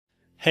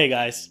Hey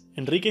guys,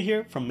 Enrique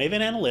here from Maven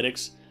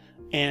Analytics,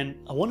 and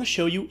I want to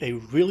show you a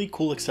really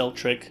cool Excel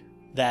trick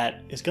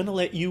that is going to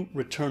let you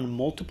return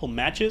multiple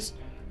matches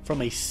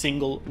from a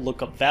single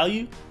lookup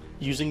value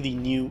using the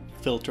new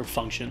filter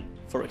function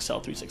for Excel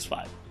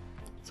 365.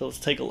 So let's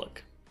take a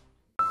look.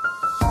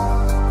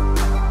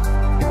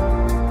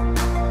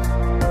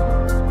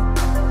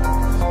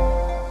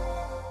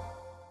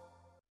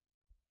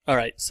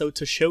 Alright, so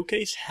to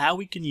showcase how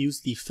we can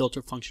use the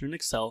filter function in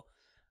Excel,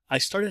 I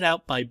started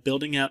out by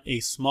building out a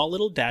small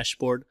little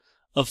dashboard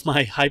of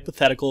my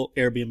hypothetical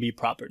Airbnb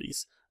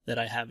properties that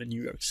I have in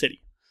New York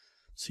City.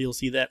 So you'll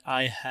see that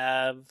I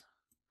have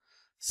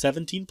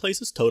 17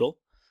 places total.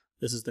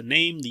 This is the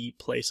name, the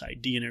place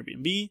ID in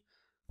Airbnb,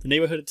 the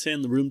neighborhood it's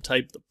in, the room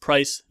type, the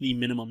price, the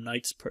minimum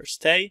nights per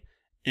stay,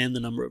 and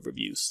the number of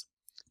reviews.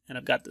 And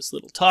I've got this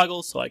little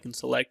toggle so I can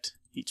select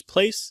each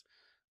place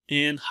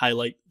and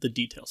highlight the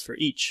details for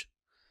each.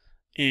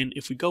 And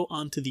if we go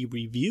onto the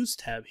Reviews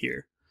tab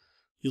here,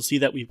 you'll see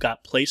that we've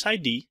got place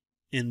ID,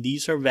 and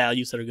these are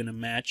values that are going to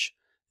match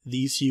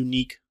these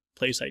unique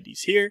place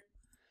IDs here,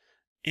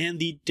 and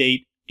the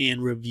date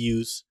and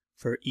reviews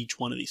for each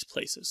one of these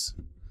places.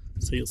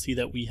 So you'll see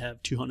that we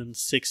have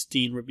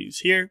 216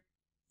 reviews here,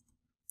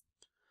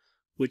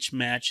 which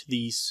match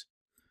these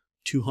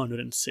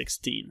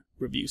 216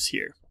 reviews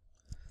here.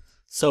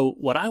 So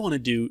what I want to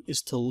do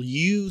is to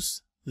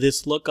use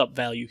this lookup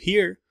value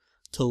here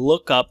to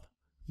look up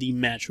the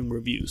matching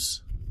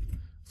reviews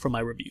from my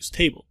reviews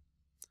table.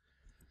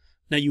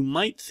 Now you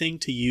might think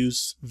to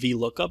use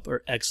VLOOKUP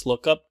or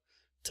XLOOKUP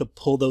to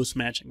pull those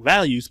matching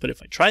values, but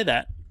if I try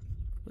that,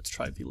 let's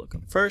try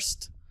VLOOKUP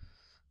first.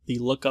 The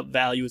lookup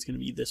value is going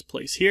to be this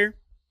place here.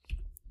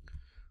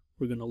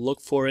 We're going to look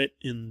for it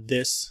in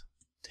this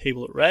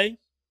table array.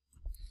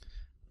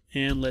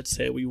 And let's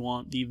say we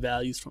want the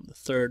values from the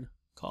third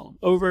column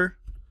over,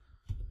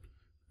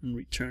 and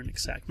return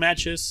exact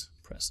matches.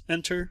 Press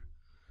enter.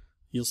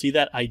 You'll see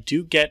that I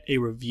do get a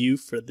review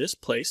for this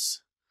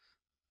place.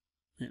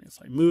 And if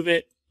I move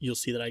it, you'll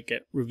see that I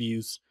get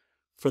reviews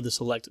for the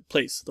selected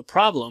place. The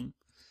problem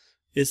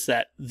is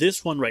that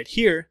this one right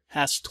here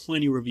has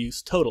 20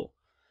 reviews total,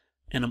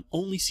 and I'm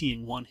only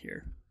seeing one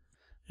here.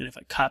 And if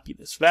I copy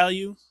this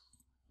value,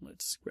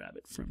 let's grab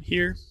it from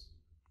here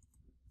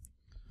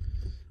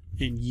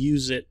and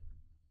use it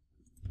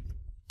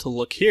to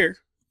look here.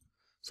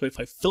 So if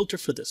I filter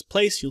for this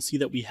place, you'll see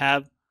that we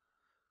have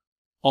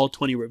all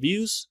 20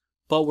 reviews,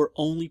 but we're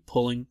only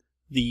pulling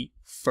the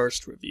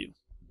first review.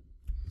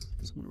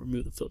 So I'm going to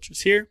remove the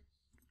filters here.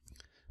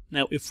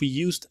 Now, if we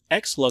used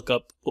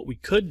XLOOKUP, what we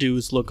could do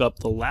is look up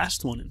the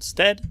last one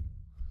instead.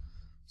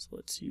 So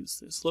let's use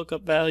this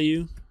lookup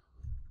value.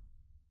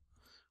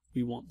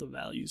 We want the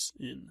values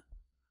in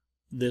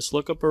this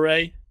lookup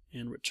array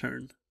and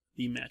return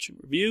the matching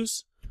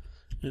reviews.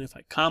 And if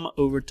I comma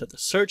over to the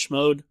search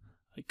mode,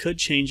 I could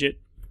change it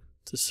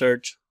to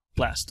search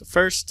last to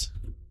first.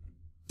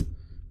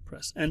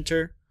 Press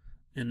enter,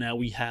 and now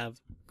we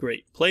have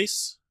great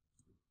place.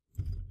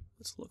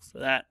 Let's look for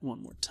that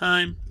one more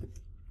time.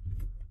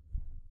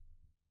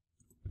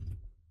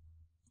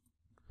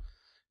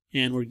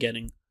 And we're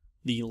getting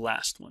the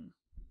last one,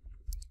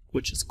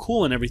 which is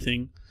cool and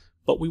everything,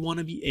 but we want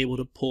to be able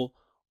to pull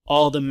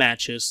all the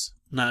matches,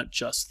 not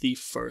just the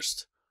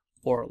first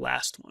or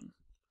last one.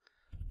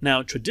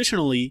 Now,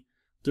 traditionally,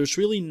 there's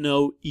really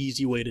no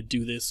easy way to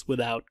do this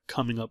without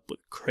coming up with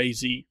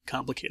crazy,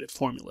 complicated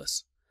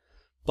formulas.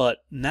 But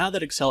now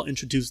that Excel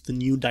introduced the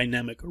new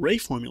dynamic array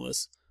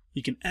formulas,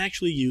 we can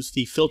actually use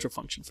the filter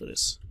function for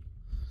this.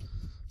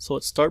 So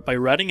let's start by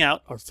writing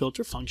out our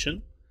filter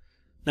function.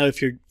 Now if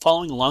you're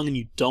following along and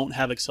you don't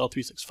have Excel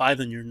 365,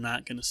 then you're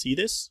not going to see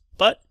this,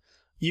 but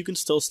you can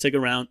still stick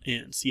around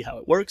and see how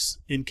it works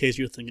in case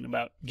you're thinking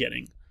about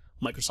getting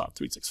Microsoft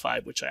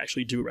 365, which I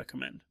actually do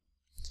recommend.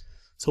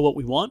 So what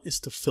we want is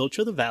to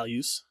filter the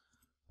values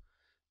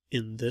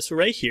in this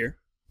array here,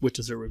 which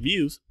is our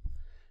reviews,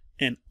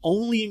 and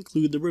only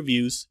include the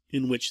reviews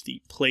in which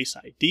the place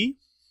ID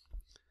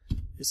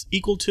is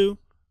equal to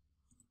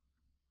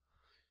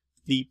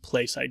the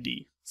place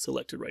ID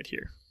selected right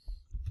here.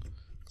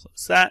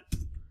 Close that,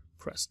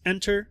 press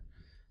enter,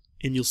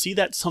 and you'll see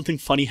that something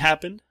funny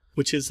happened,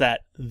 which is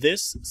that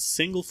this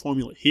single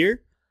formula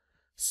here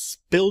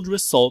spilled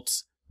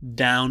results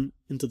down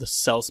into the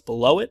cells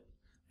below it,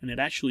 and it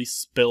actually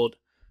spilled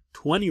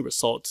 20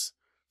 results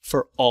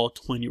for all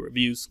 20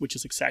 reviews, which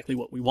is exactly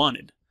what we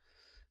wanted.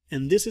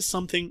 And this is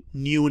something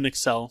new in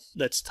Excel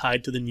that's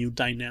tied to the new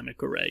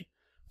dynamic array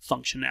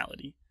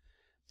functionality.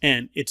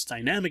 And it's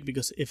dynamic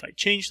because if I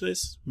change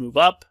this, move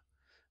up,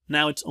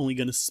 now it's only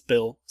going to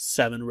spill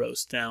 7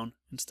 rows down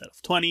instead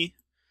of 20.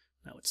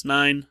 Now it's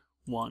 9,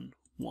 1,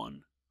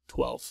 1,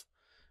 12.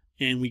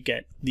 And we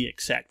get the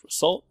exact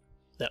result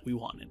that we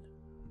wanted.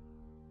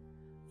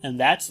 And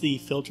that's the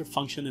filter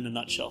function in a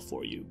nutshell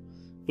for you,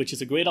 which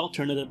is a great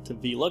alternative to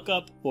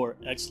VLOOKUP or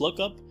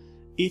XLOOKUP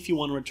if you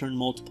want to return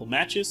multiple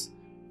matches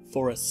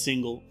for a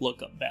single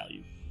lookup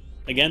value.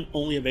 Again,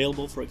 only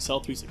available for Excel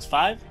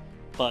 365,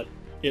 but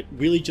it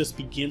really just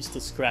begins to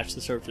scratch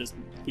the surface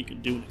we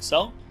can do in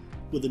Excel,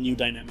 with the new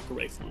dynamic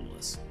array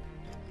formulas.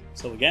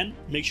 So again,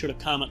 make sure to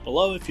comment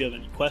below if you have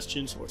any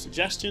questions or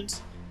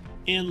suggestions,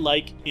 and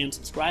like and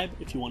subscribe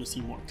if you want to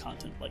see more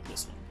content like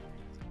this one.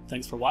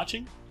 Thanks for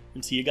watching,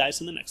 and see you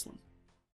guys in the next one.